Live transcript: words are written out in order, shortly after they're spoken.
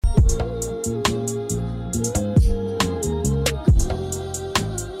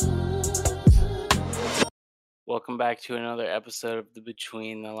welcome back to another episode of the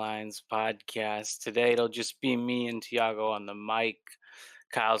Between the Lines podcast. Today it'll just be me and Tiago on the mic.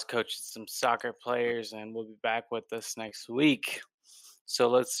 Kyle's coaching some soccer players and will be back with us next week. So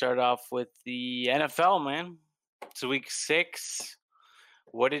let's start off with the NFL, man. It's week 6.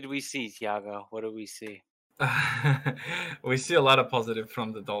 What did we see, Tiago? What did we see? We see a lot of positive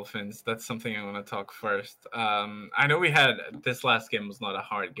from the Dolphins. That's something I want to talk first. I know this last game was not a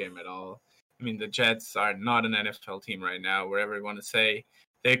hard game at all. I mean, the Jets are not an NFL team right now, wherever you want to say.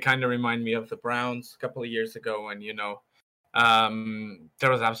 They kind of remind me of the Browns a couple of years ago when,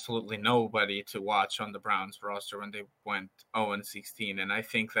 there was absolutely nobody to watch on the Browns roster when they went 0-16. And I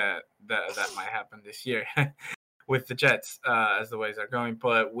think that might happen this year with the Jets as the ways are going.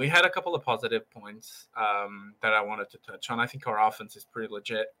 But we had a couple of positive points that I wanted to touch on. I think our offense is pretty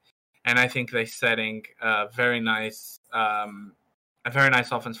legit. And I think they're setting a very nice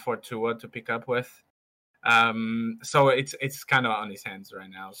offense for Tua to pick up with. So it's kind of on his hands right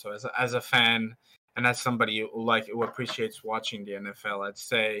now. So as a fan and as somebody who appreciates watching the NFL, I'd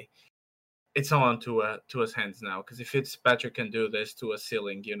say it's all on Tua's hands now. Because if Fitzpatrick can do this, Tua's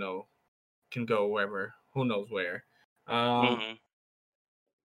ceiling, can go wherever, who knows where. All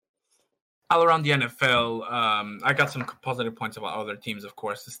around the NFL, I got some positive points about other teams, of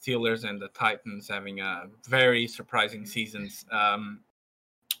course. The Steelers and the Titans having very surprising seasons,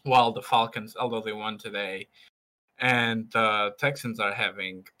 while the Falcons, although they won today, and the Texans are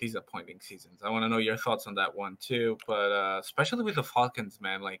having disappointing seasons. I want to know your thoughts on that one too, but especially with the Falcons,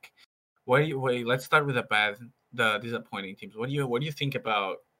 man. Like, let's start with the disappointing teams. What do you think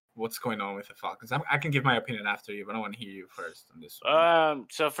about what's going on with the Falcons? I can give my opinion after you, but I want to hear you first on this one.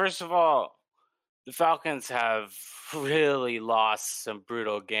 So first of all, the Falcons have really lost some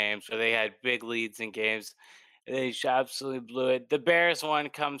brutal games where they had big leads in games. They absolutely blew it. The Bears one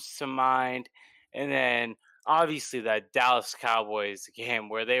comes to mind. And then obviously that Dallas Cowboys game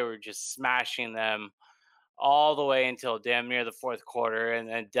where they were just smashing them all the way until damn near the fourth quarter. And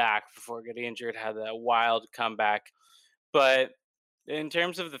then Dak, before getting injured, had that wild comeback. But in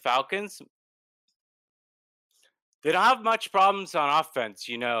terms of the Falcons, they don't have much problems on offense,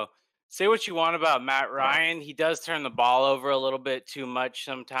 Say what you want about Matt Ryan. He does turn the ball over a little bit too much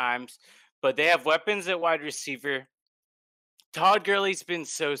sometimes, but they have weapons at wide receiver. Todd Gurley's been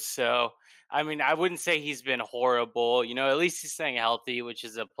so-so. I mean, I wouldn't say he's been horrible. At least he's staying healthy, which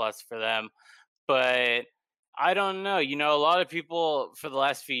is a plus for them. But I don't know. A lot of people for the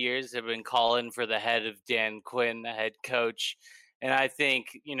last few years have been calling for the head of Dan Quinn, the head coach. And I think,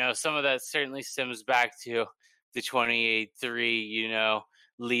 some of that certainly stems back to the 28-3,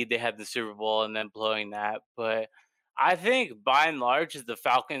 lead they had in the Super Bowl and then blowing that. But I think by and large, the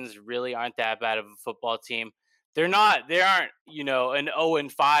Falcons really aren't that bad of a football team. They aren't, an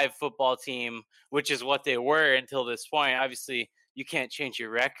 0-5 football team, which is what they were until this point. Obviously, you can't change your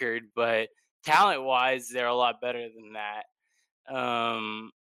record, but talent-wise, they're a lot better than that.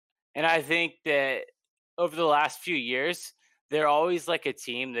 And I think that over the last few years, they're always like a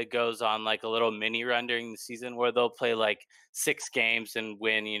team that goes on like a little mini run during the season where they'll play like 6 games and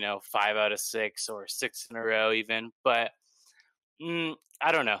win, 5 out of 6 or 6 in a row even. But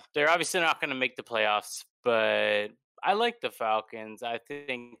I don't know. They're obviously not going to make the playoffs, but I like the Falcons. I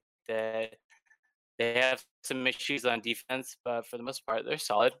think that they have some issues on defense, but for the most part, they're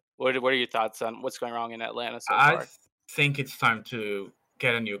solid. What are your thoughts on what's going wrong in Atlanta so far? I think it's time to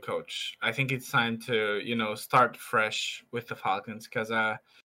get a new coach. I think it's time to, start fresh with the Falcons because,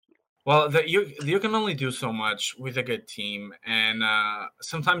 you can only do so much with a good team. And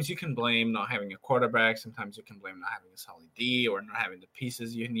sometimes you can blame not having a quarterback. Sometimes you can blame not having a solid D or not having the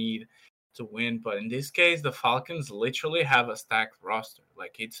pieces you need to win. But in this case, the Falcons literally have a stacked roster.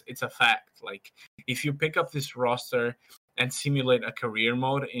 Like, it's a fact. Like, if you pick up this roster and simulate a career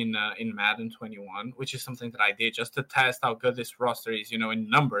mode in Madden 21, which is something that I did just to test how good this roster is, in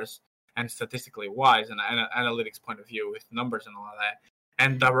numbers and statistically wise and an analytics point of view with numbers and all of that.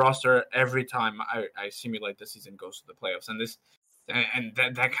 And the roster, every time I simulate the season, goes to the playoffs. And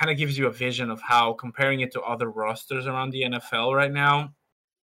that kind of gives you a vision of how, comparing it to other rosters around the NFL right now,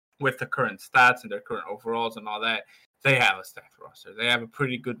 with the current stats and their current overalls and all that, they have a stacked roster. They have a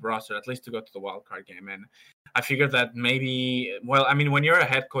pretty good roster, at least to go to the wild card game. And I figured that maybe, when you're a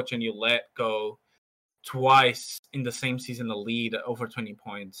head coach and you let go twice in the same season a lead over 20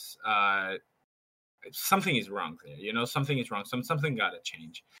 points, something is wrong there. Something is wrong. Something got to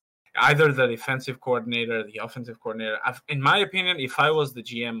change. Either the defensive coordinator, the offensive coordinator. In my opinion, if I was the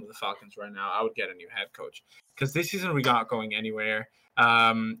GM of the Falcons right now, I would get a new head coach because this season we're not going anywhere.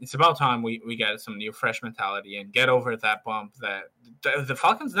 It's about time we get some new fresh mentality and get over that bump that the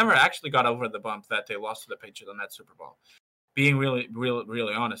Falcons never actually got over the bump that they lost to the Patriots on that Super Bowl. Being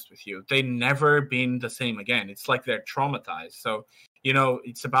really honest with you, they never been the same again. It's like they're traumatized. So,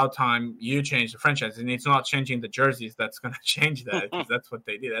 it's about time you change the franchise, and it's not changing the jerseys that's going to change that, because that's what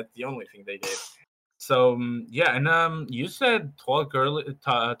they did. That's the only thing they did. So yeah, and you said Todd Gurley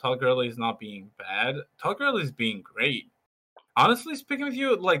is not being bad. Todd Gurley is being great. Honestly speaking with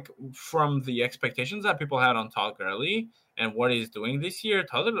you, like from the expectations that people had on Todd Gurley and what he's doing this year,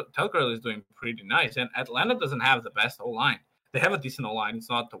 Todd Gurley is doing pretty nice. And Atlanta doesn't have the best O line. They have a decent O line. It's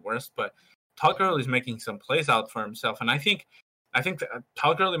not the worst, but Todd Gurley is making some plays out for himself. And I think that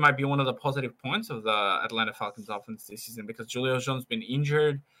Todd Gurley might be one of the positive points of the Atlanta Falcons offense this season, because Julio Jones been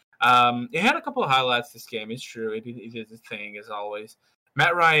injured. He had a couple of highlights this game. It's true. It is his thing as always.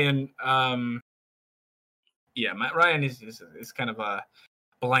 Matt Ryan. Yeah, Matt Ryan is kind of a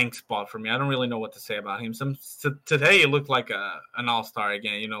blank spot for me. I don't really know what to say about him. Today he looked like an all-star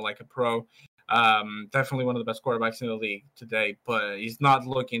again, like a pro. Definitely one of the best quarterbacks in the league today, but he's not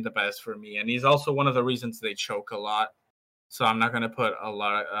looking the best for me. And he's also one of the reasons they choke a lot. So I'm not going to put a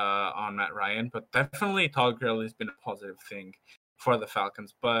lot on Matt Ryan, but definitely Todd Gurley has been a positive thing for the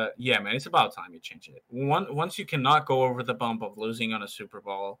Falcons. But yeah, man, it's about time you change it. Once you cannot go over the bump of losing on a Super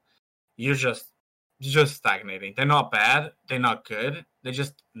Bowl, you're just stagnating. They're not bad. They're not good. They're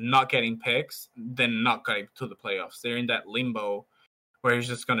just not getting picks. They're not getting to the playoffs. They're in that limbo where he's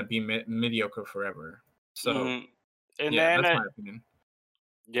just going to be mediocre forever. So, Mhm. And yeah, then that's my opinion.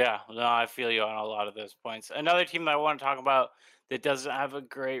 Yeah, no, I feel you on a lot of those points. Another team that I want to talk about that doesn't have a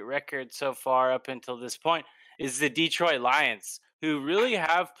great record so far up until this point is the Detroit Lions, who really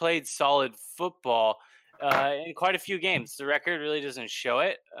have played solid football in quite a few games. The record really doesn't show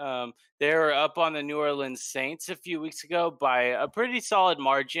it. They were up on the New Orleans Saints a few weeks ago by a pretty solid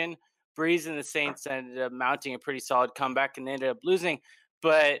margin. Breeze and the Saints ended up mounting a pretty solid comeback and they ended up losing.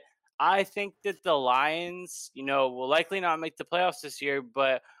 But I think that the Lions, will likely not make the playoffs this year,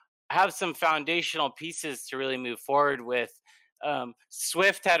 but have some foundational pieces to really move forward with.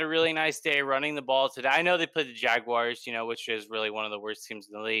 Swift had a really nice day running the ball today. I know they played the Jaguars, which is really one of the worst teams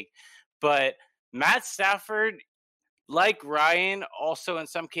in the league. But Matt Stafford, like Ryan, also in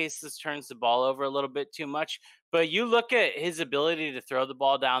some cases turns the ball over a little bit too much. But you look at his ability to throw the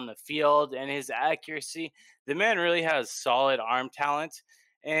ball down the field and his accuracy, the man really has solid arm talent.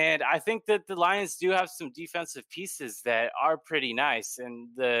 And I think that the Lions do have some defensive pieces that are pretty nice. And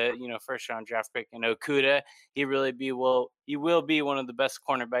the first round draft pick in Okuda, he will be one of the best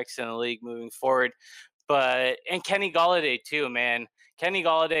cornerbacks in the league moving forward. And Kenny Galladay too, man. Kenny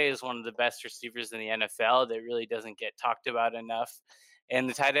Galladay is one of the best receivers in the NFL that really doesn't get talked about enough. And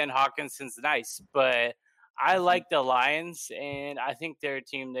the tight end Hawkinson's nice, but I like the Lions, and I think they're a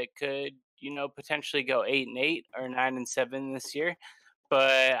team that could, potentially go 8-8 or 9-7 this year.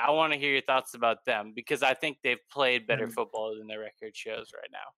 But I want to hear your thoughts about them because I think they've played better football than their record shows right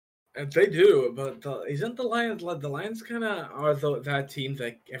now. And they do, but isn't the Lions? The Lions kind of are that team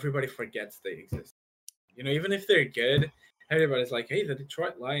that everybody forgets they exist. Even if they're good, everybody's like, "Hey, the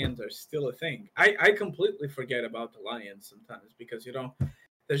Detroit Lions are still a thing." I completely forget about the Lions sometimes because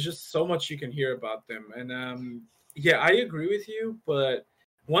there's just so much you can hear about them, and yeah, I agree with you. But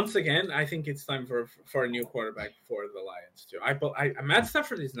once again, I think it's time for a new quarterback for the Lions too. Matt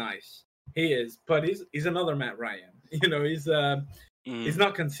Stafford is nice, he is, but he's another Matt Ryan. He's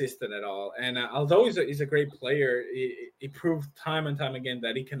not consistent at all. And although he's a great player, he proved time and time again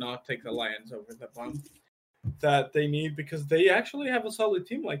that he cannot take the Lions over the bump that they need, because they actually have a solid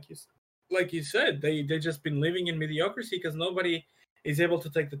team, like you said. They just been living in mediocrity because nobody is able to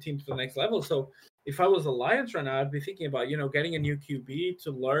take the team to the next level. So if I was the Lions right now, I'd be thinking about getting a new QB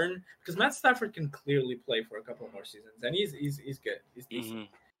to learn, because Matt Stafford can clearly play for a couple more seasons and he's good, he's decent. Mm-hmm.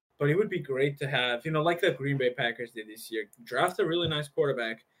 But it would be great to have, like the Green Bay Packers did this year, draft a really nice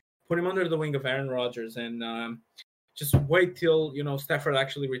quarterback, put him under the wing of Aaron Rodgers, and just wait till Stafford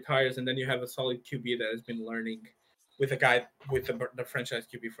actually retires, and then you have a solid QB that has been learning with a guy with the franchise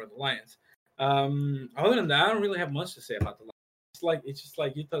QB for the Lions. Other than that, I don't really have much to say about the Lions. It's just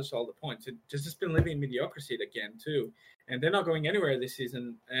like you touched all the points. It's just been living in mediocrity again too, and they're not going anywhere this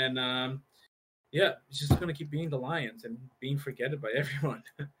season. And yeah, it's just going to keep being the Lions and being forgotten by everyone.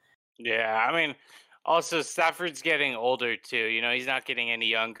 Yeah, I mean, also Stafford's getting older too. He's not getting any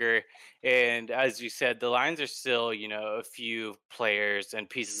younger. And as you said, the Lions are still, a few players and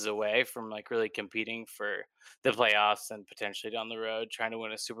pieces away from like really competing for the playoffs and potentially down the road trying to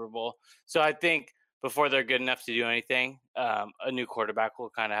win a Super Bowl. So I think before they're good enough to do anything, a new quarterback will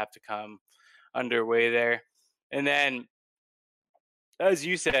kind of have to come underway there. And then as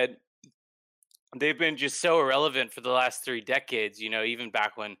you said, they've been just so irrelevant for the last 3 decades. Even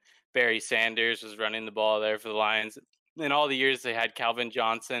back when Barry Sanders was running the ball there for the Lions, in all the years they had Calvin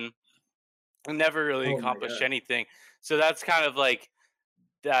Johnson, and never really Oh my accomplished god. anything. So that's kind of like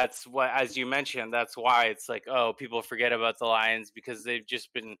that's what, as you mentioned, that's why it's like, oh, people forget about the Lions because they've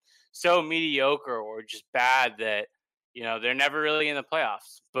just been so mediocre or just bad that they're never really in the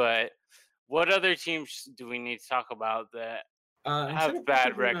playoffs. But what other teams do we need to talk about that Instead have of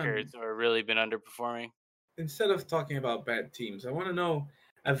bad focusing on records or really been underperforming? instead of talking about bad teams, I want to know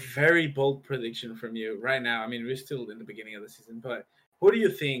a very bold prediction from you right now. I mean, we're still in the beginning of the season, but who do you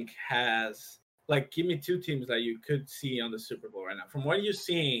think has like give me two teams that you could see on the Super Bowl right now? From what you're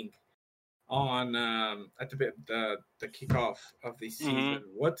seeing on at the kickoff of the season, Hmm.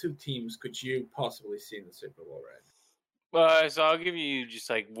 what two teams could you possibly see in the Super Bowl right Well, so I'll give you just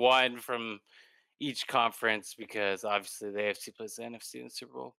like one from each conference because obviously the AFC plays the NFC in the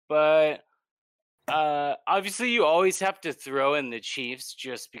Super Bowl. But obviously, you always have to throw in the Chiefs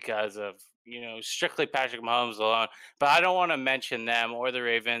just because of strictly Patrick Mahomes alone. But I don't want to mention them or the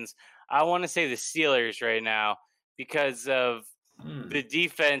Ravens. I want to say the Steelers right now because of now? the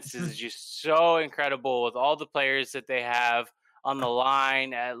defense is just so incredible with all the players that they have on the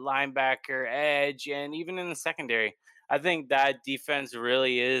line at linebacker, edge, and even in the secondary. I think that defense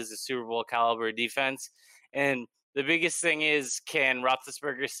really is a Super Bowl caliber defense. And the biggest thing is, can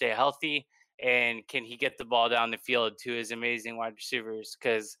Roethlisberger stay healthy? And can he get the ball down the field to his amazing wide receivers?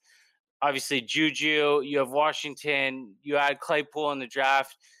 Because obviously Juju, you have Washington, you had Claypool in the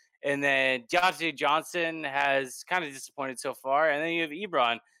draft, and then Deontay Johnson has kind of disappointed so far, and then you have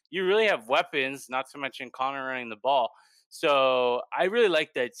Ebron. You really have weapons, not to mention Connor running the ball. So I really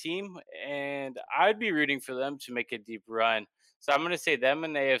like that team, and I'd be rooting for them to make a deep run. So I'm going to say them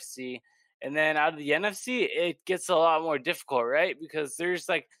in the AFC. And then out of the NFC, it gets a lot more difficult, right? Because there's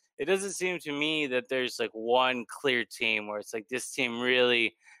like, it doesn't seem to me that there's like one clear team where it's like this team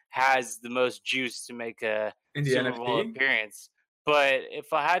really has the most juice to make a In the Super Bowl NFC? appearance. But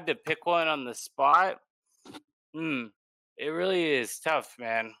if I had to pick one on the spot, hmm, it really is tough,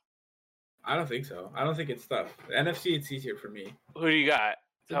 man. I don't think so. I don't think it's tough. The NFC, it's easier for me. Who do you got?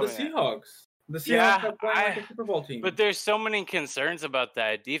 The Tell me that. Seahawks. The Seahawks Yeah, are playing like a Super Bowl but team. there's so many concerns about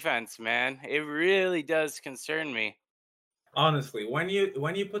that defense, man. It really does concern me. Honestly, when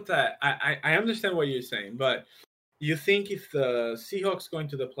you put that, I understand what you're saying, but you think if the Seahawks go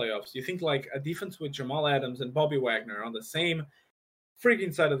into the playoffs, you think like a defense with Jamal Adams and Bobby Wagner on the same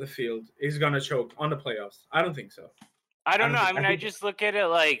freaking side of the field is gonna choke on the playoffs? I don't think so. I I don't don't know. I think. I mean, I think just look at it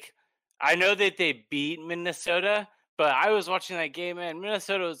like I know that they beat Minnesota, but I was watching that game and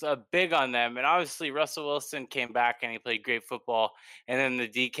Minnesota was big on them. And obviously, Russell Wilson came back and he played great football. And then the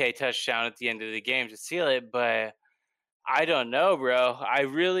DK touchdown at the end of the game to seal it. But I don't know, bro.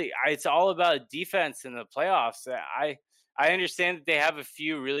 It's all about defense in the playoffs. I understand that they have a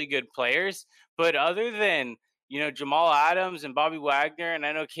few really good players, but other than Jamal Adams and Bobby Wagner, and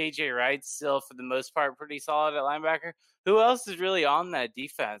I know KJ Wright's still for the most part pretty solid at linebacker. Who else is really on that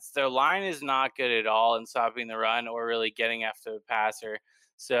defense? Their line is not good at all in stopping the run or really getting after the passer.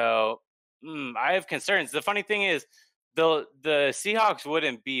 So I have concerns. The funny thing is, the Seahawks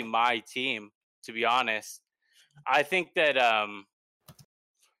wouldn't be my team, to be honest. I think that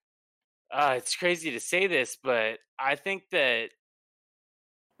it's crazy to say this, but I think that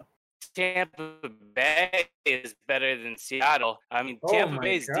Tampa Bay is better than Seattle. I mean, oh Tampa my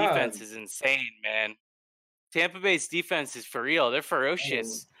Bay's god. defense is insane, man. Tampa Bay's defense is for real. They're Oh,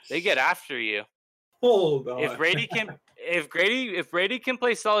 ferocious. They get after you. hold If on. Brady can, if Brady can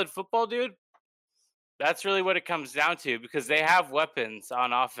play solid football, dude, that's really what it comes down to because they have weapons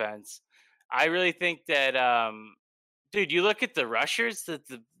on offense. I really think that dude, you look at the rushers that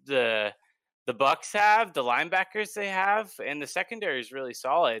the Bucks have, the linebackers they have, and the secondary is really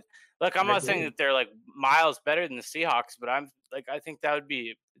solid. Look, I'm I not saying agree. that they're like miles better than the Seahawks, but I think that would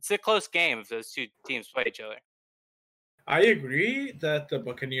be it's a close game if those two teams play each other. I agree that the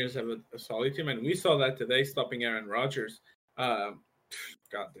Buccaneers have a solid team, and we saw that today, stopping Aaron Rodgers. Um,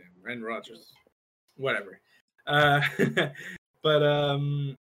 Goddamn, Aaron Rodgers, whatever. Uh, but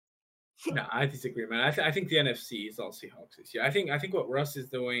no, I disagree, man. I think the NFC is all Seahawks this year. I think what Russ is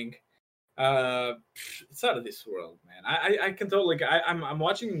doing, uh, it's out of this world, man. I can totally. I'm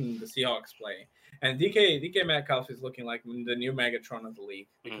watching the Seahawks play, and DK Metcalf is looking like the new Megatron of the league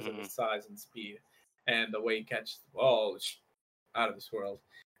because of Hmm. his size and speed, and the way he catches the ball. It's out of this world.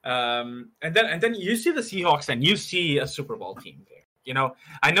 And then you see the Seahawks, and you see a Super Bowl team there.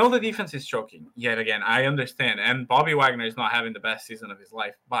 I know the defense is choking yet again. I understand, and Bobby Wagner is not having the best season of his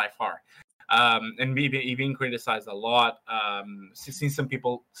life by far. And being criticized a lot. Seen some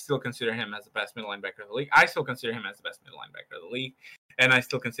people still consider him as the best middle linebacker of the league. I still consider him as the best middle linebacker of the league, and I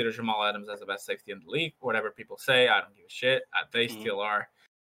still consider Jamal Adams as the best safety in the league. Whatever people say, I don't give a shit. They still are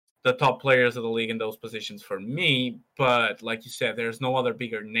the top players of the league in those positions for me. But like you said, there's no other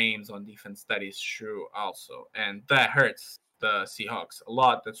bigger names on defense. That is true also, and that hurts the Seahawks a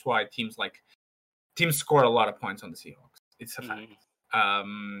lot. That's why teams score a lot of points on the Seahawks. It's a fact.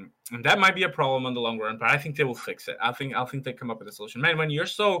 And that might be a problem in the long run, but I think they will fix it. I think they come up with a solution. Man, when you're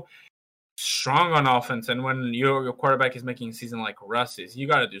so strong on offense and when your quarterback is making a season like Russ's, you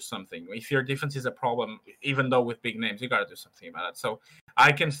got to do something. If your defense is a problem, even though with big names, you got to do something about it. So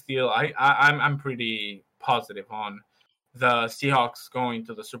I'm pretty positive on the Seahawks going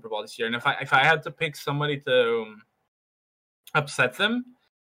to the Super Bowl this year. And if I had to pick somebody to upset them,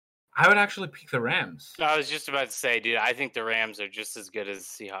 I would actually pick the Rams. I was just about to say, dude, I think the Rams are just as good as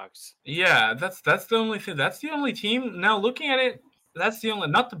the Seahawks. Yeah, that's the only thing. That's the only team. Now looking at it, that's the only,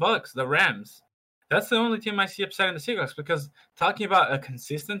 not the Bucks, the Rams. That's the only team I see upsetting the Seahawks, because talking about a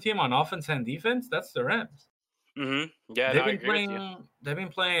consistent team on offense and defense, that's the Rams. Yeah, I agree with you. They've been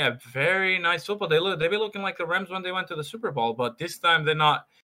playing a very nice football. They've been looking like the Rams when they went to the Super Bowl, but this time they're not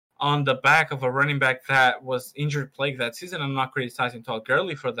on the back of a running back that was injured plague that season. I'm not criticizing Todd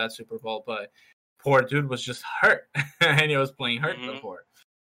Gurley for that Super Bowl, but poor dude was just hurt, and he was playing hurt before.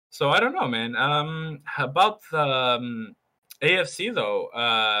 So I don't know, man. How about the AFC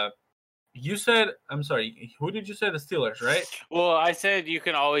though? You said, I'm sorry, who did you say? The Steelers, right? Well, I said you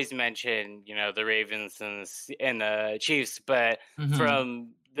can always mention, the Ravens and the Chiefs, but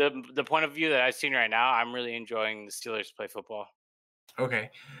from the point of view that I've seen right now, I'm really enjoying the Steelers play football. Okay.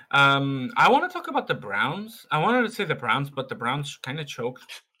 I want to talk about the Browns. I wanted to say the Browns, but the Browns kind of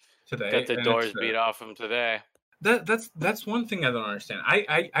choked today. Got the doors beat off them today. That's one thing I don't understand.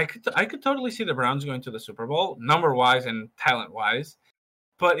 I could totally see the Browns going to the Super Bowl, number wise and talent wise,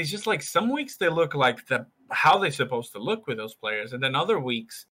 but it's just like some weeks they look like how they're supposed to look with those players, and then other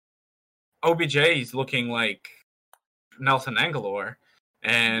weeks OBJ is looking like Nelson Aguilar,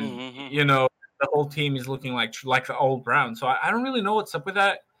 and the whole team is looking like the old Browns. So I don't really know what's up with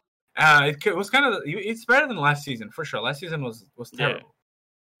that. It was it's better than last season for sure. Last season was terrible. Yeah.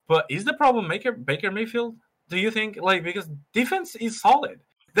 But is the problem Baker Mayfield? Do you think, because defense is solid?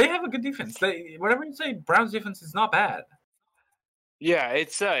 They have a good defense. Whatever you say, Browns defense is not bad. Yeah,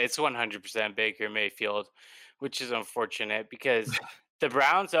 it's 100% Baker Mayfield, which is unfortunate because the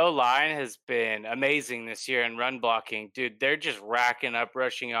Browns O-line has been amazing this year in run blocking. Dude, they're just racking up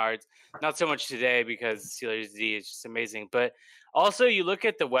rushing yards. Not so much today because the Steelers D is just amazing. But also you look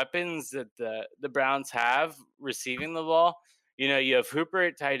at the weapons that the Browns have receiving the ball. You have Hooper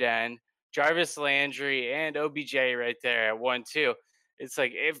at tight end, Jarvis Landry, and OBJ right there at 1-2. It's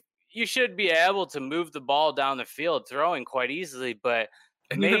like if you should be able to move the ball down the field throwing quite easily, but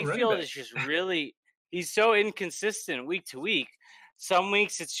Mayfield is just really he's so inconsistent week to week. Some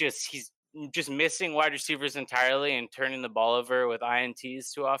weeks it's just he's just missing wide receivers entirely and turning the ball over with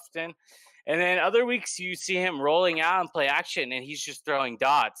INTs too often. And then other weeks you see him rolling out and play action and he's just throwing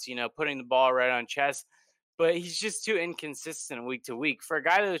dots, putting the ball right on chest. But he's just too inconsistent week to week. For a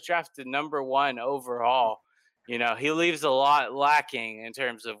guy that was drafted number 1 overall, he leaves a lot lacking in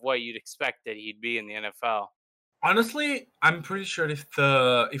terms of what you'd expect that he'd be in the NFL. Honestly, I'm pretty sure if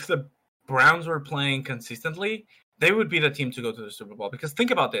the Browns were playing consistently, they would be the team to go to the Super Bowl. Because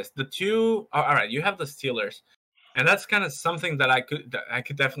think about this: all right, you have the Steelers, and that's kind of something that I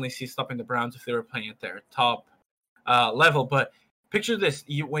could definitely see stopping the Browns if they were playing at their top level. But picture this: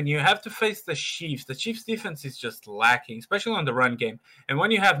 when you have to face the Chiefs defense is just lacking, especially on the run game. And when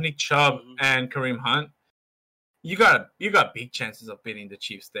you have Nick Chubb and Kareem Hunt, you got big chances of beating the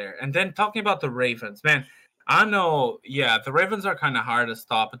Chiefs there. And then talking about the Ravens, man, I know, the Ravens are kind of hard to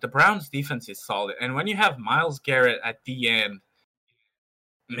stop, but the Browns defense is solid. And when you have Myles Garrett at the end,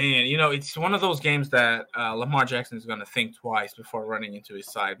 man, it's one of those games that Lamar Jackson is going to think twice before running into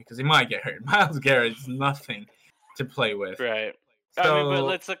his side because he might get hurt. Myles Garrett is nothing to play with. Right. So, but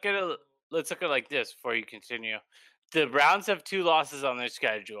let's look at it like this before you continue. The Browns have 2 losses on their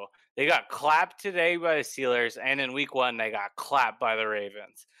schedule. They got clapped today by the Steelers, and in week 1, they got clapped by the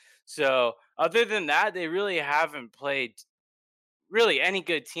Ravens. So other than that, they really haven't played really any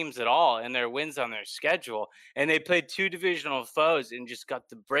good teams at all in their wins on their schedule. And they played 2 divisional foes and just got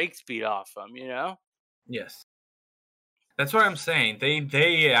the brakes beat off them, Yes. That's what I'm saying.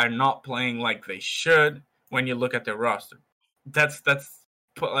 They are not playing like they should when you look at their roster. That's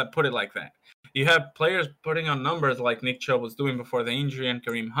put it like that. You have players putting on numbers like Nick Chubb was doing before the injury and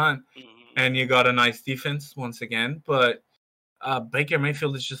Kareem Hunt, and you got a nice defense once again. But Baker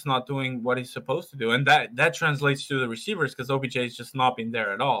Mayfield is just not doing what he's supposed to do, and that translates to the receivers because OBJ has just not been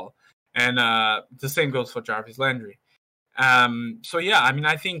there at all, and the same goes for Jarvis Landry. So yeah, I mean,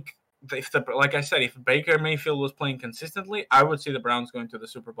 I think like I said, if Baker Mayfield was playing consistently, I would see the Browns going to the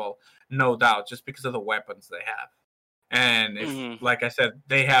Super Bowl, no doubt, just because of the weapons they have. And if, like I said,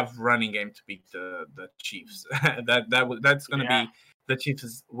 they have running game to beat the Chiefs, that's going to be the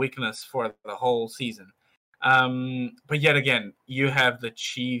Chiefs' weakness for the whole season. But yet again, you have the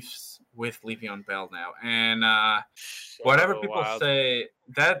Chiefs with Le'Veon Bell now, and whatever people say,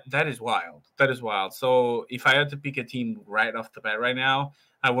 that is wild. That is wild. So if I had to pick a team right off the bat right now,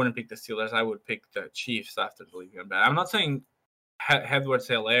 I wouldn't pick the Steelers. I would pick the Chiefs after the Le'Veon Bell. I'm not saying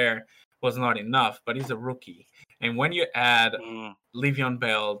Edwards-Helaire was not enough, but he's a rookie. And when you add Le'Veon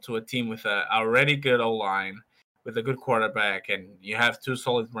Bell to a team with a already good O-line, with a good quarterback, and you have two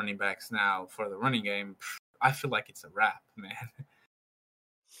solid running backs now for the running game, I feel like it's a wrap, man.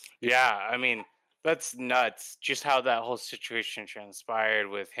 Yeah, I mean, that's nuts. Just how that whole situation transpired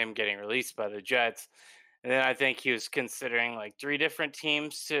with him getting released by the Jets. And then I think he was considering like 3 different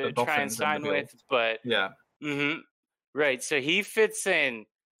teams to try and sign with. But yeah. Right. So he fits in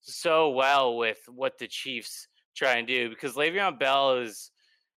so well with what the Chiefs try and do, because Le'Veon Bell is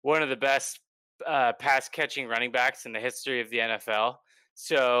one of the best pass catching running backs in the history of the NFL.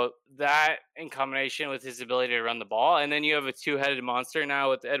 So that in combination with his ability to run the ball, and then you have a 2-headed monster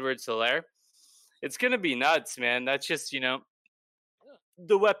now with Edwards-Helaire. It's going to be nuts, man. That's just,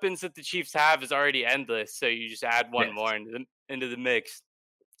 the weapons that the Chiefs have is already endless. So you just add one more into the mix.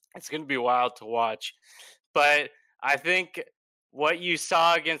 It's going to be wild to watch. But I think what you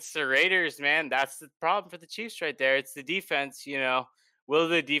saw against the Raiders, man, that's the problem for the Chiefs right there. It's the defense, Will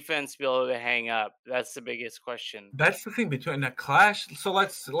the defense be able to hang up? That's the biggest question. That's the thing between a clash. So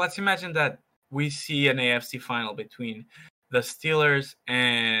let's imagine that we see an AFC final between the Steelers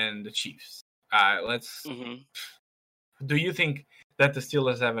and the Chiefs. Do you think that the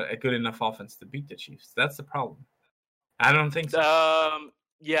Steelers have a good enough offense to beat the Chiefs? That's the problem. I don't think so.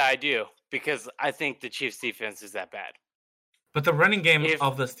 Yeah, I do, because I think the Chiefs' defense is that bad. But the running game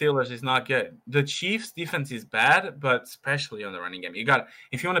of the Steelers is not good. The Chiefs' defense is bad, but especially on the running game.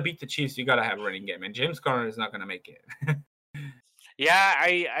 If you want to beat the Chiefs, you got to have a running game, and James Conner is not going to make it. Yeah,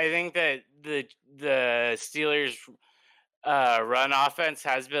 I think that the Steelers' run offense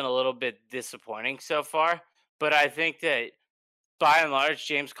has been a little bit disappointing so far, but I think that by and large,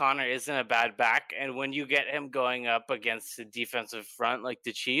 James Conner isn't a bad back, and when you get him going up against the defensive front like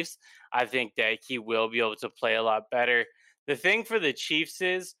the Chiefs, I think that he will be able to play a lot better. The thing for the Chiefs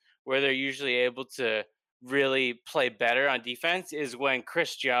is where they're usually able to really play better on defense is when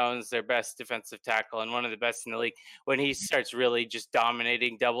Chris Jones, their best defensive tackle and one of the best in the league, when he starts really just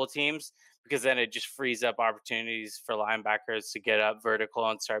dominating double teams, because then it just frees up opportunities for linebackers to get up vertical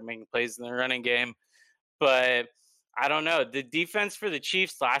and start making plays in the running game. But I don't know. The defense for the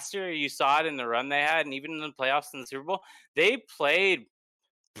Chiefs last year, you saw it in the run they had, and even in the playoffs in the Super Bowl, they played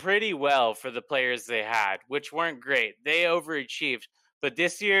pretty well for the players they had, which weren't great. They overachieved. But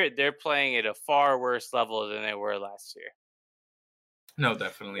this year, they're playing at a far worse level than they were last year. No,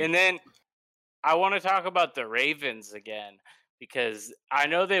 definitely. And then I want to talk about the Ravens again, because I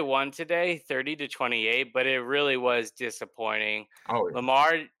know they won today 30-28, but it really was disappointing. Oh,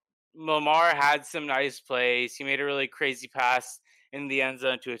 yeah. Lamar had some nice plays. He made a really crazy pass in the end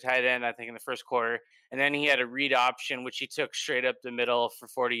zone to a tight end, I think, in the first quarter. And then he had a read option, which he took straight up the middle for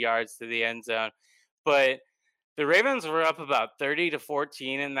 40 yards to the end zone. But the Ravens were up about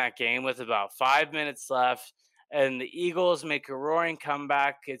 30-14 in that game with about 5 minutes left. And the Eagles make a roaring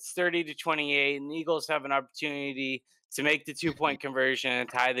comeback. It's 30-28, and the Eagles have an opportunity to make the 2-point conversion and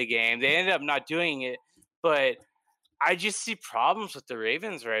tie the game. They ended up not doing it, but I just see problems with the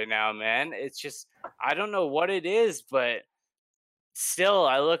Ravens right now, man. It's just, I don't know what it is, but still,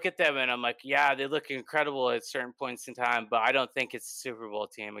 I look at them and I'm like, yeah, they look incredible at certain points in time, but I don't think it's a Super Bowl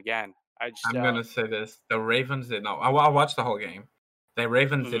team again. I'm going to say this. The Ravens did not. I watched the whole game. The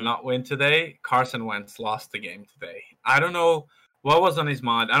Ravens did not win today. Carson Wentz lost the game today. I don't know what was on his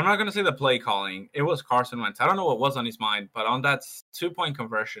mind. I'm not going to say the play calling. It was Carson Wentz. I don't know what was on his mind, but on that 2-point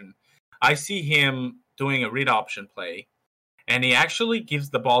conversion, I see him doing a read option play, and he actually gives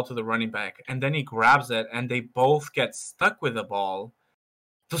the ball to the running back, and then he grabs it, and they both get stuck with the ball.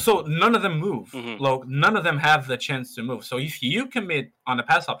 So none of them move. Like, none of them have the chance to move. So if you commit on a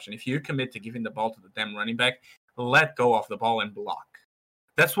pass option, if you commit to giving the ball to the damn running back, let go of the ball and block.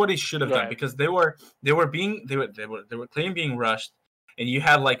 That's what he should have done, because they were clean being rushed, and you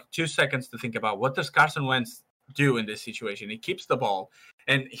had like 2 seconds to think about what does Carson Wentz do in this situation. He keeps the ball,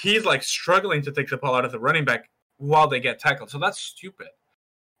 and he's like struggling to take the ball out of the running back while they get tackled. So that's stupid.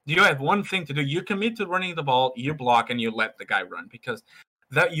 You have one thing to do. You commit to running the ball, you block, and you let the guy run, because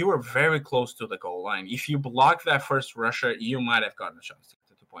that you are very close to the goal line. If you block that first rusher, you might have gotten a shot to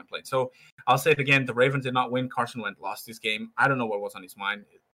the 2-point play. So I'll say it again: the Ravens did not win. Carson Wentz lost this game. I don't know what was on his mind.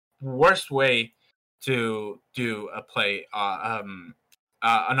 Worst way to do a play, an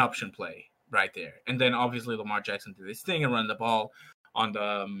option play right there. And then obviously Lamar Jackson did this thing and run the ball on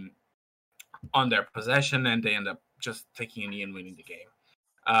the on their possession, and they end up just taking a knee and winning the game.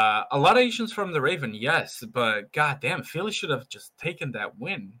 A lot of issues from the Raven, yes, but goddamn, Philly should have just taken that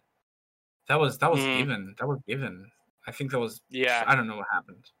win. That was given. That was given. I think that was. Yeah. I don't know what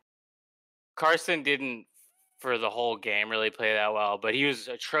happened. Carson didn't for the whole game really play that well, but he was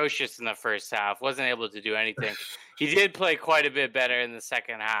atrocious in the first half. Wasn't able to do anything. He did play quite a bit better in the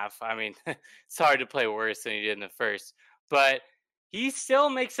second half. I mean, it's hard to play worse than he did in the first, but he still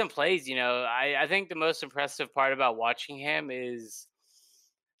makes some plays. You know, I think the most impressive part about watching him is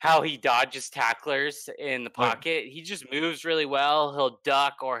how he dodges tacklers in the pocket. He just moves really well. He'll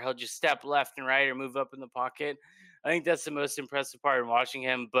duck, or he'll just step left and right, or move up in the pocket. I think that's the most impressive part in watching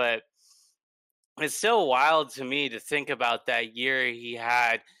him. But it's still wild to me to think about that year he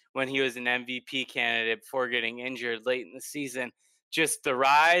had when he was an MVP candidate before getting injured late in the season. Just the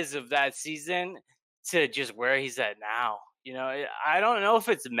rise of that season to just where he's at now. You know, I don't know if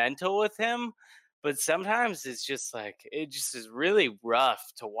it's mental with him, but sometimes it's just like, it just is really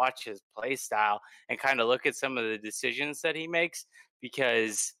rough to watch his play style and kind of look at some of the decisions that he makes,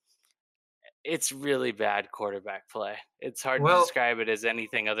 because it's really bad quarterback play. It's hard to describe it as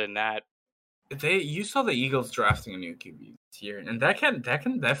anything other than that. You saw the Eagles drafting a new QB this year, and that can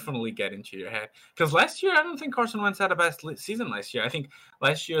definitely get into your head. Because last year, I don't think Carson Wentz had a best season last year. I think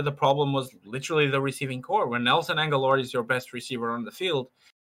last year the problem was literally the receiving core. When Nelson Aguilar is your best receiver on the field,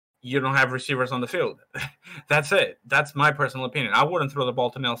 you don't have receivers on the field. That's it. That's my personal opinion. I wouldn't throw the ball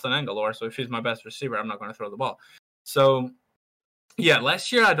to Nelson Aguilar, so if he's my best receiver, I'm not going to throw the ball. So, yeah,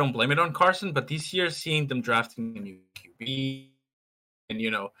 last year I don't blame it on Carson, but this year seeing them drafting a new QB, and,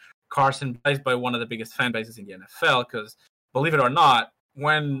 you know, Carson plays by one of the biggest fan bases in the NFL, because, believe it or not,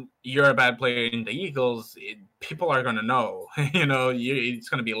 when you're a bad player in the Eagles, people are going to know. You know, it's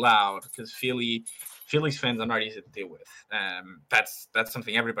going to be loud, because Philly's fans are not easy to deal with. That's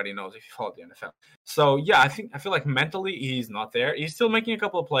something everybody knows if you follow the NFL. So yeah, I feel like mentally he's not there. He's still making a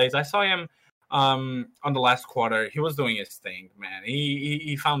couple of plays. I saw him on the last quarter. He was doing his thing, man.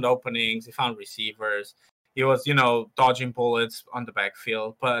 He found openings. He found receivers. He was, you know, dodging bullets on the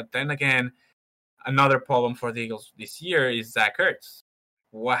backfield. But then again, another problem for the Eagles this year is Zach Ertz.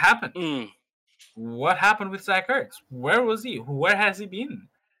 What happened? What happened with Zach Ertz? Where was he? Where has he been?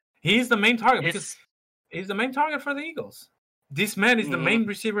 He's the main target, because he's the main target for the Eagles. This man is the main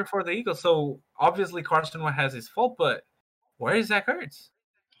receiver for the Eagles. So obviously Carson Wentz has his fault, but where is Zach Ertz?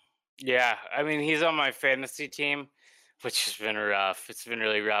 Yeah, I mean, he's on my fantasy team, which has been rough. It's been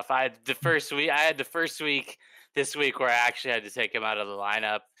really rough. I had the first week this week where I actually had to take him out of the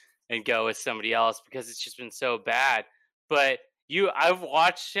lineup and go with somebody else because it's just been so bad. But I've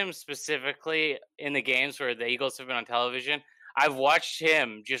watched him specifically in the games where the Eagles have been on television. I've watched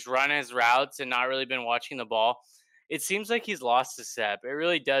him just run his routes and not really been watching the ball. It seems like he's lost a step. It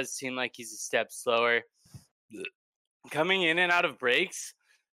really does seem like he's a step slower. Coming in and out of breaks,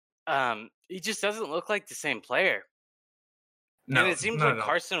 he just doesn't look like the same player. No, and it seems like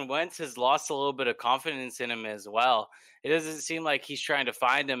Carson Wentz has lost a little bit of confidence in him as well. It doesn't seem like he's trying to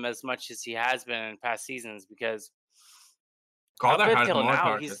find him as much as he has been in past seasons, because up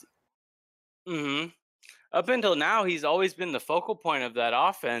until now he's always been the focal point of that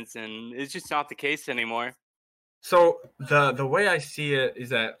offense, and it's just not the case anymore. So the way I see it is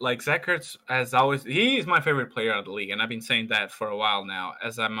that, like, Zach Ertz has always, he is my favorite player of the league, and I've been saying that for a while now,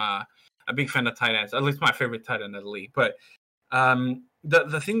 as I'm a big fan of tight ends, at least my favorite tight end of the league. But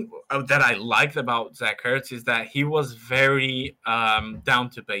the thing that I liked about Zach Ertz is that he was very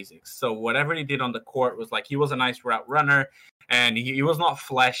down to basics. So whatever he did on the court was like, he was a nice route runner, and he was not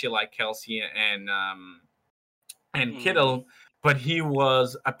flashy like Kelsey and Kittle, but he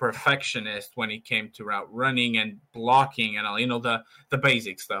was a perfectionist when it came to route running and blocking and all, you know, the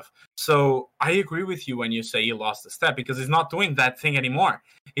basic stuff. So I agree with you when you say he lost a step, because he's not doing that thing anymore.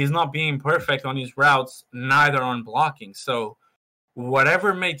 He's not being perfect on his routes, neither on blocking. So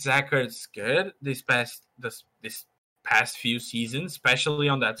whatever made Zach Ertz good this past few seasons, especially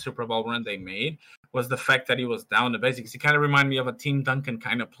on that Super Bowl run they made, was the fact that he was down the basics. He kind of reminded me of a Tim Duncan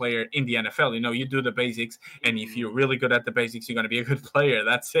kind of player in the NFL. You know, you do the basics, and if you're really good at the basics, you're going to be a good player.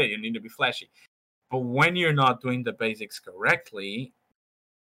 That's it. You need to be flashy. But when you're not doing the basics correctly,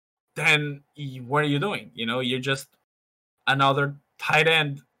 then what are you doing? You're just another tight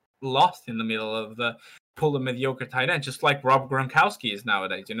end lost in the middle of the pool of mediocre tight end, just like Rob Gronkowski is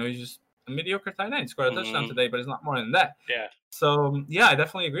nowadays. He's just a mediocre tight end. Scored a touchdown Mm-hmm. today, but it's not more than that. Yeah. So yeah, I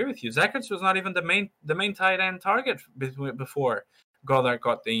definitely agree with you. Zach Ertz was not even the main tight end target before Goddard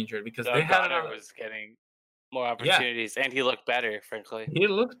got injured because No, they had Goddard another. was getting more Yeah, opportunities, and he looked better, frankly. he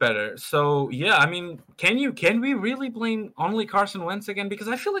looks better. So yeah, I mean, can we really blame only Carson Wentz again? Because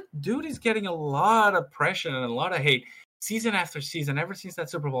I feel like dude is getting a lot of pressure and a lot of hate season after season, ever since that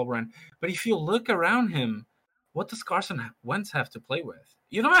Super Bowl run. But if you look around him, what does Carson Wentz have to play with?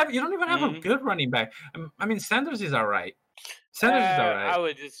 You don't even have a Mm-hmm. good running back. I mean, Sanders is all right. Sanders is all right. I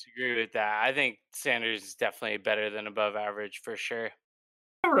would disagree with that. I think Sanders is definitely better than above average for sure.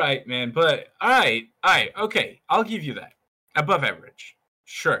 All right, man. But all right, okay. I'll give you that. Above average,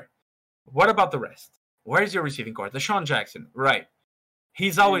 sure. What about the rest? Where's your receiving core? Deshaun Jackson, right?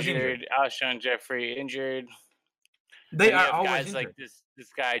 He's always injured. Injured. Alshon Jeffrey injured. They Then you are have always guys like injured. this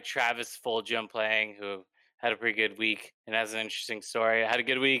guy Travis Fulgham playing, who had a pretty good week and has an interesting story. Had a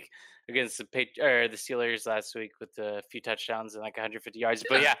good week against the the Steelers last week with a few touchdowns and like 150 yards.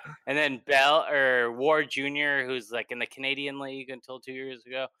 But Yeah. yeah, and then Bell or Ward Jr., who's like in the Canadian League until 2 years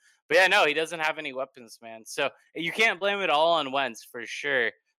ago. But yeah, no, he doesn't have any weapons, man. So you can't blame it all on Wentz for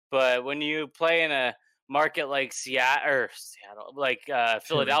sure. But when you play in a market like Seattle, like Philly.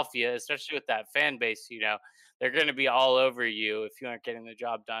 Philadelphia, especially with that fan base, they're going to be all over you if you aren't getting the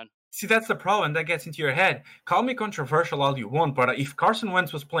job done. See, that's the problem. That gets into your head. Call me controversial all you want, but if Carson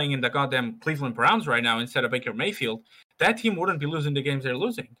Wentz was playing in the goddamn Cleveland Browns right now instead of Baker Mayfield, that team wouldn't be losing the games they're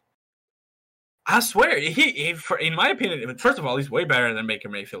losing. I swear, in my opinion, first of all, he's way better than Baker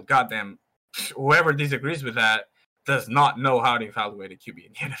Mayfield. Goddamn, whoever disagrees with that does not know how to evaluate a QB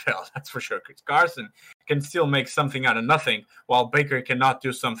in the NFL. That's for sure. Because Carson can still make something out of nothing, while Baker cannot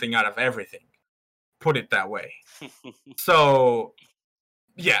do something out of everything. Put it that way. So,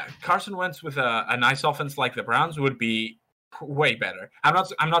 yeah, Carson Wentz with a nice offense like the Browns would be way better.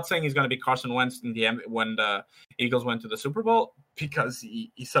 I'm not saying he's going to be Carson Wentz in the end when the Eagles went to the Super Bowl because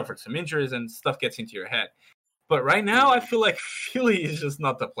he suffered some injuries and stuff gets into your head. But right now, I feel like Philly is just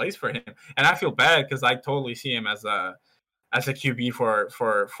not the place for him, and I feel bad because I totally see him as a QB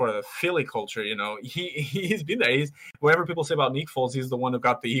for the Philly culture. He's been there. He's whatever people say about Nick Foles, he's the one who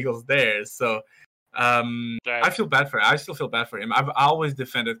got the Eagles there. So Right. I feel bad for him. I still feel bad for him. I've always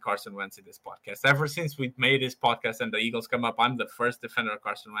defended Carson Wentz in this podcast. Ever since we made this podcast and the Eagles come up, I'm the first defender of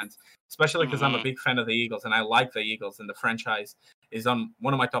Carson Wentz, especially because I'm a big fan of the Eagles and I like the Eagles and the franchise is on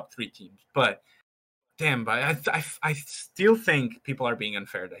one of my top 3 teams. But damn, but I still think people are being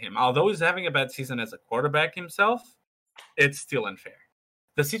unfair to him. Although he's having a bad season as a quarterback himself, it's still unfair.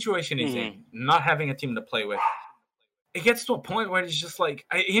 The situation he's in, not having a team to play with, it gets to a point where it's just like,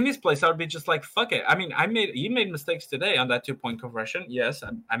 in his place, I would be just like, fuck it. I mean, he made mistakes today on that 2-point conversion. Yes,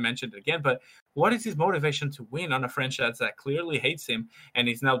 I mentioned it again, but what is his motivation to win on a franchise that clearly hates him and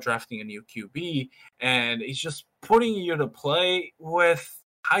he's now drafting a new QB and he's just putting you to play with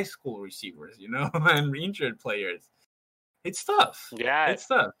high school receivers, and injured players. It's tough. Yeah, It's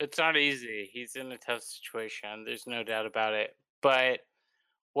tough. it's not easy. He's in a tough situation. There's no doubt about it. But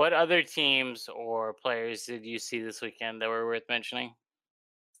what other teams or players did you see this weekend that were worth mentioning?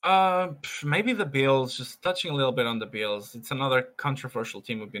 Maybe the Bills. Just touching a little bit on the Bills. It's another controversial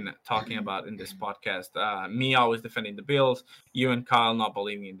team we've been talking about in this podcast. Me always defending the Bills. You and Kyle not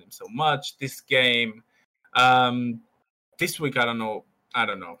believing in them so much. This game, this week, I don't know. I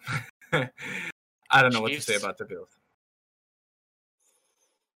don't know. I don't know what to say Chiefs? about the Bills.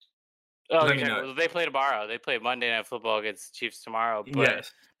 Oh, Let me know. well, they play tomorrow. They play Monday Night Football against the Chiefs tomorrow. But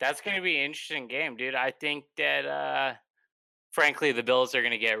Yes. that's going to be an interesting game, dude. I think that, frankly, the Bills are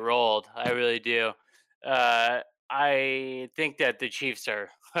going to get rolled. I really do. I think that the Chiefs are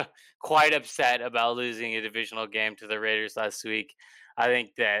quite upset about losing a divisional game to the Raiders last week. I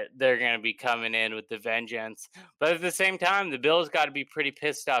think that they're going to be coming in with the vengeance. But at the same time, the Bills got to be pretty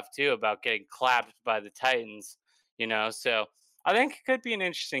pissed off, too, about getting clapped by the Titans, So I think it could be an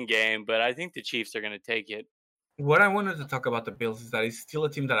interesting game, but I think the Chiefs are going to take it. What I wanted to talk about the Bills is that it's still a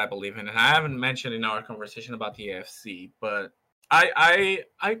team that I believe in, and I haven't mentioned in our conversation about the AFC, but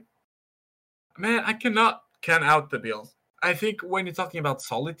man, I cannot count out the Bills. I think when you're talking about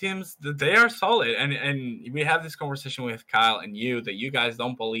solid teams, they are solid, and we have this conversation with Kyle and you that you guys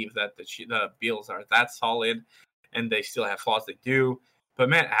don't believe that the Bills are that solid, and they still have flaws. They do, but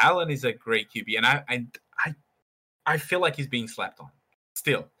man, Allen is a great QB, and I feel like he's being slept on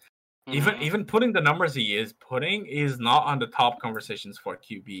still. Even Hmm. even putting the numbers he is putting is not on the top conversations for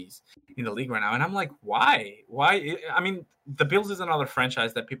QBs in the league right now. And I'm like, why? Why? I mean, the Bills is another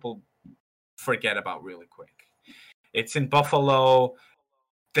franchise that people forget about really quick. It's in Buffalo.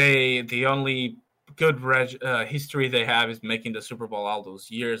 The only good history they have is making the Super Bowl all those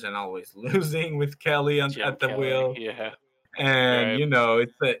years and always losing with Kelly Jim at the Kelly. wheel. Yeah. And Right.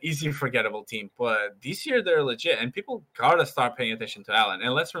 it's an easy forgettable team. But this year they're legit, and people gotta start paying attention to Allen.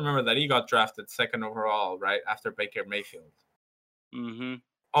 And let's remember that he got drafted second overall, right after Baker Mayfield. Hmm.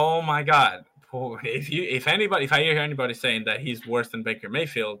 Oh my God! If I hear anybody saying that he's worse than Baker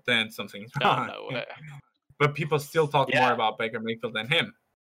Mayfield, then something's Oh, wrong. no way. But people still talk more Yeah. about Baker Mayfield than him.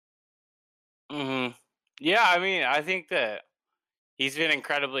 Hmm. Yeah. I mean, I think that he's been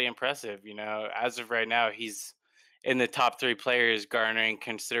incredibly impressive. As of right now, he's in the top three players garnering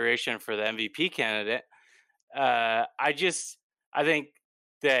consideration for the MVP candidate. I think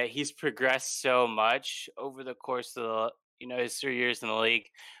that he's progressed so much over the course of his 3 years in the league,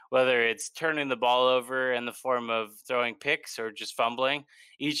 whether it's turning the ball over in the form of throwing picks or just fumbling.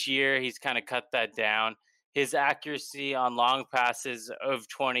 Each year, he's kind of cut that down. His accuracy on long passes of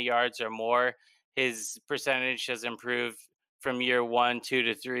 20 yards or more, his percentage has improved from year 1, 2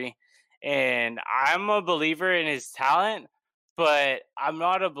 to 3. And I'm a believer in his talent, but I'm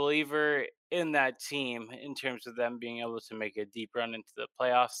not a believer in that team in terms of them being able to make a deep run into the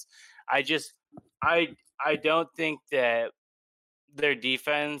playoffs. I just I don't think that their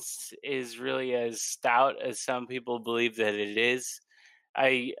defense is really as stout as some people believe that it is.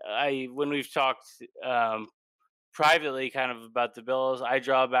 I when we've talked privately kind of about the Bills, I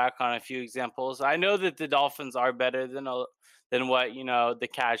draw back on a few examples. I know that the Dolphins are better than what the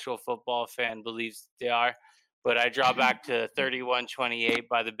casual football fan believes they are, but I draw back to 31-28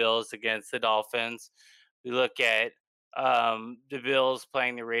 by the Bills against the Dolphins. We look at the Bills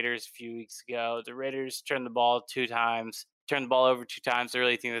playing the Raiders a few weeks ago. The Raiders turned the ball over 2 times. I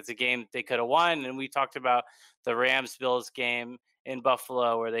really think that's a game that they could have won. And we talked about the Rams Bills game in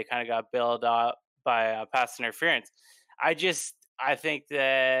Buffalo where they kind of got bailed out by pass interference. I think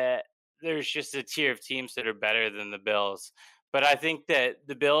that there's just a tier of teams that are better than the Bills. But I think that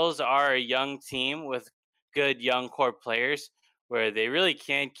the Bills are a young team with good young core players where they really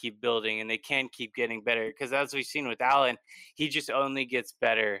can keep building and they can keep getting better. Because as we've seen with Allen, he just only gets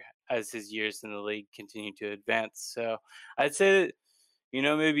better as his years in the league continue to advance. So I'd say that,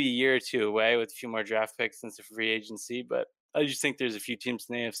 maybe a year or two away with a few more draft picks since the free agency. But I just think there's a few teams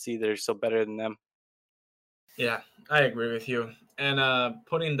in the AFC that are still better than them. Yeah, I agree with you. And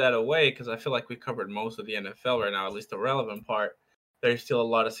putting that away, because I feel like we covered most of the NFL right now, at least the relevant part. There's still a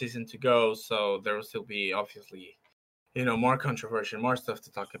lot of season to go, so there will still be obviously, more controversy, more stuff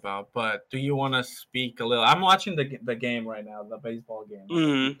to talk about. But do you want to speak a little? I'm watching the game right now, the baseball game,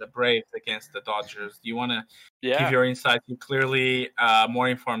 Hmm. the Braves against the Dodgers. Do you want to give Yeah, your insights? You're clearly more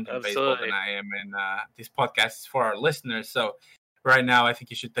informed in baseball than absolutely. I am, and this podcast is for our listeners. So right now, I think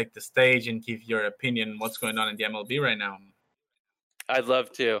you should take the stage and give your opinion. What's going on in the MLB right now? I'd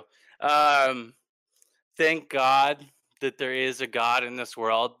love to. Um, Thank God that there is a God in this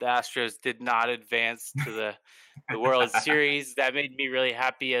world. The Astros did not advance to the World Series. That made me really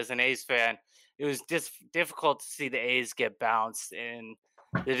happy as an A's fan. It was difficult to see the A's get bounced in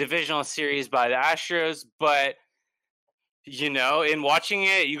the divisional series by the Astros, but in watching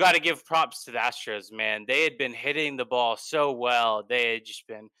it, you got to give props to the Astros, man. They had been hitting the ball so well. They had just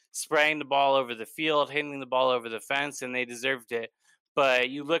been spraying the ball over the field, hitting the ball over the fence, and they deserved it. But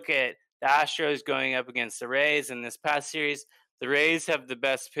you look at the Astros going up against the Rays in this past series, the Rays have the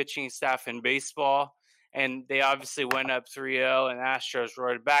best pitching staff in baseball, and they obviously went up 3-0, and the Astros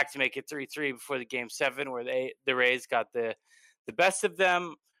roared back to make it 3-3 before the game 7, where the Rays got the best of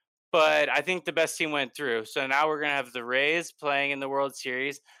them, but I think the best team went through. So now we're going to have the Rays playing in the World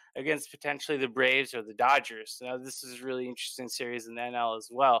Series against potentially the Braves or the Dodgers. Now, this is a really interesting series in the NL as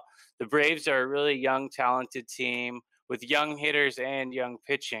well. The Braves are a really young, talented team with young hitters and young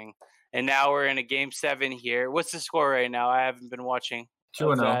pitching. And now we're in a game 7 here. What's the score right now? I haven't been watching Two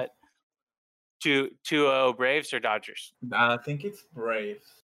of and zero. that. 2-0 Braves or Dodgers? I think it's Braves.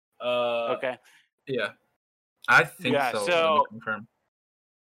 Uh, Okay. yeah, I think Yeah. so. Let me So confirm.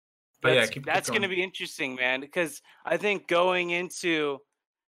 But yeah, that's keep that's going to going. be interesting, man, because I think going into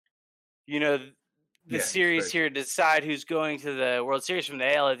you know, the Yeah, it's series Braves. here to decide who's going to the World Series from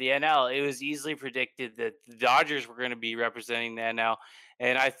the AL or the NL, it was easily predicted that the Dodgers were going to be representing the NL.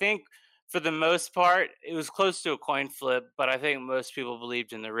 And I think for the most part, it was close to a coin flip, but I think most people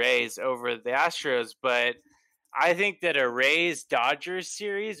believed in the Rays over the Astros. But I think that a Rays Dodgers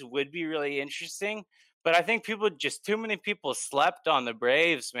series would be really interesting. But I think too many people slept on the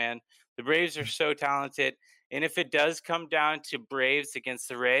Braves, man. The Braves are so talented. And if it does come down to Braves against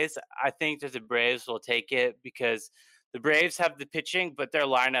the Rays, I think that the Braves will take it because the Braves have the pitching, but their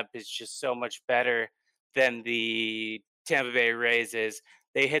lineup is just so much better than the Tampa Bay Rays is.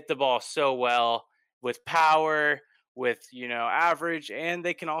 They hit the ball so well with power, with average, and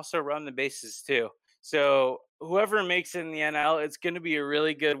they can also run the bases too. So whoever makes it in the NL, it's going to be a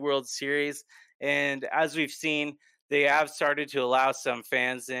really good World Series. And as we've seen, they have started to allow some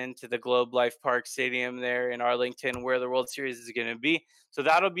fans into the Globe Life Park Stadium there in Arlington, where the World Series is going to be. So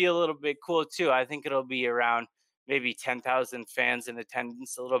that'll be a little bit cool too. I think it'll be around maybe 10,000 fans in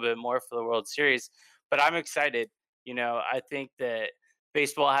attendance, a little bit more for the World Series. But I'm excited. I think that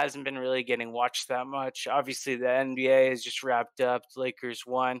baseball hasn't been really getting watched that much. Obviously, the NBA is just wrapped up. The Lakers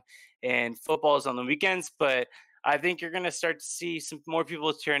won, and football is on the weekends. But I think you're going to start to see some more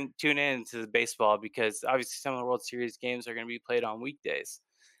people tune in to the baseball because obviously some of the World Series games are going to be played on weekdays.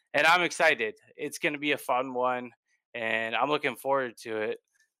 And I'm excited. It's going to be a fun one, and I'm looking forward to it.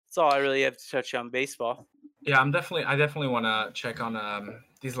 That's all I really have to touch on baseball. Yeah, I definitely want to check on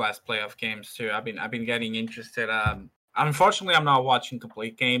these last playoff games too. I've been getting interested. Unfortunately, I'm not watching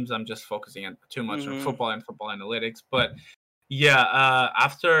complete games. I'm just focusing on too much on football and football analytics. But yeah,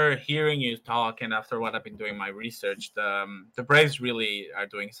 after hearing you talk and after what I've been doing my research, the Braves really are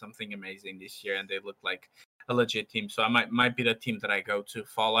doing something amazing this year, and they look like a legit team. So I might be the team that I go to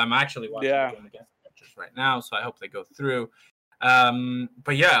follow. I'm actually watching the game against the Dodgers right now, so I hope they go through.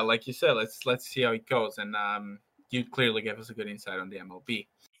 But yeah, like you said, let's see how it goes. And you clearly gave us a good insight on the MLB.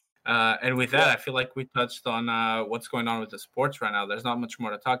 And with that, I feel like we touched on what's going on with the sports right now. There's not much more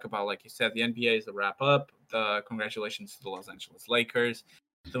to talk about. Like you said, the NBA is a wrap up. Congratulations to the Los Angeles Lakers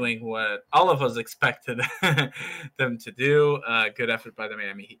doing what all of us expected them to do. Good effort by the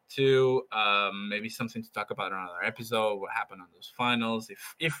Miami Heat too. Maybe something to talk about in another episode. What happened on those finals,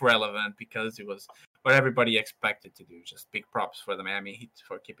 if relevant, because it was what everybody expected to do. Just big props for the Miami Heat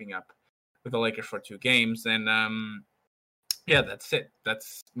for keeping up with the Lakers for 2 games. And yeah, that's it.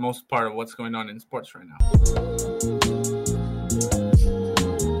 That's most part of what's going on in sports right now.